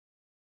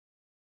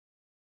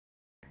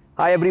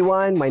Hi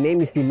everyone, my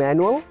name is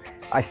Emmanuel.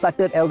 I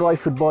started Roi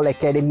Football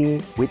Academy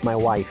with my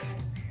wife.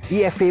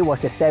 EFA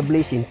was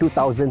established in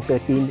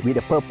 2013 with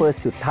a purpose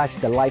to touch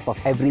the life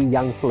of every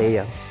young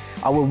player.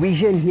 Our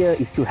vision here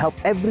is to help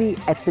every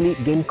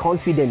athlete gain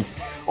confidence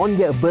on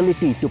their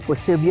ability to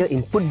persevere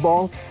in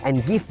football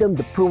and give them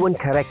the proven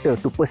character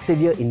to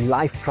persevere in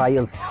life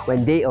trials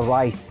when they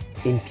arise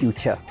in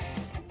future.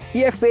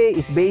 EFA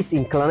is based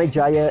in Kelana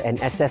Jaya and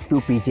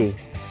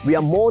SS2PJ. We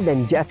are more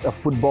than just a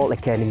football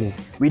academy.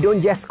 We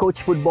don't just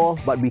coach football,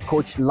 but we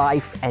coach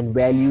life and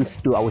values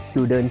to our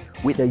students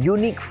with a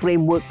unique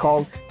framework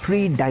called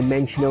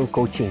three-dimensional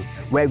coaching,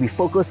 where we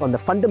focus on the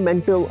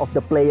fundamental of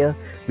the player,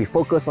 we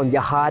focus on their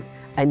heart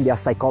and their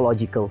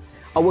psychological.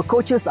 Our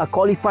coaches are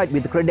qualified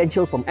with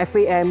credentials from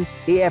FAM,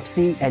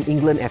 AFC and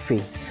England FA.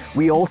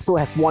 We also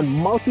have won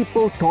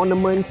multiple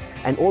tournaments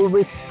and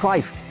always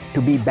strive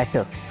to be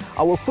better.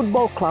 Our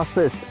football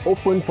classes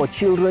open for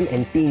children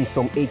and teens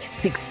from age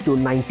 6 to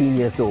 19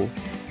 years old.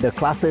 The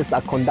classes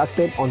are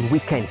conducted on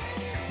weekends.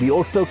 We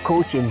also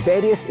coach in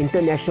various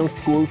international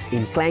schools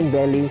in Klang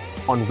Valley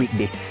on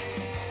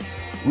weekdays.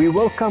 We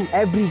welcome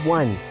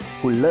everyone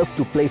who loves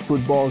to play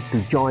football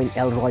to join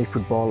Roi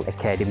Football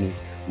Academy.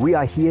 We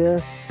are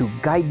here to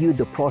guide you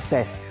the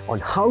process on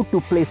how to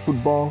play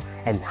football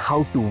and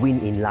how to win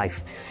in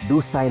life.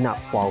 Do sign up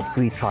for our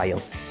free trial.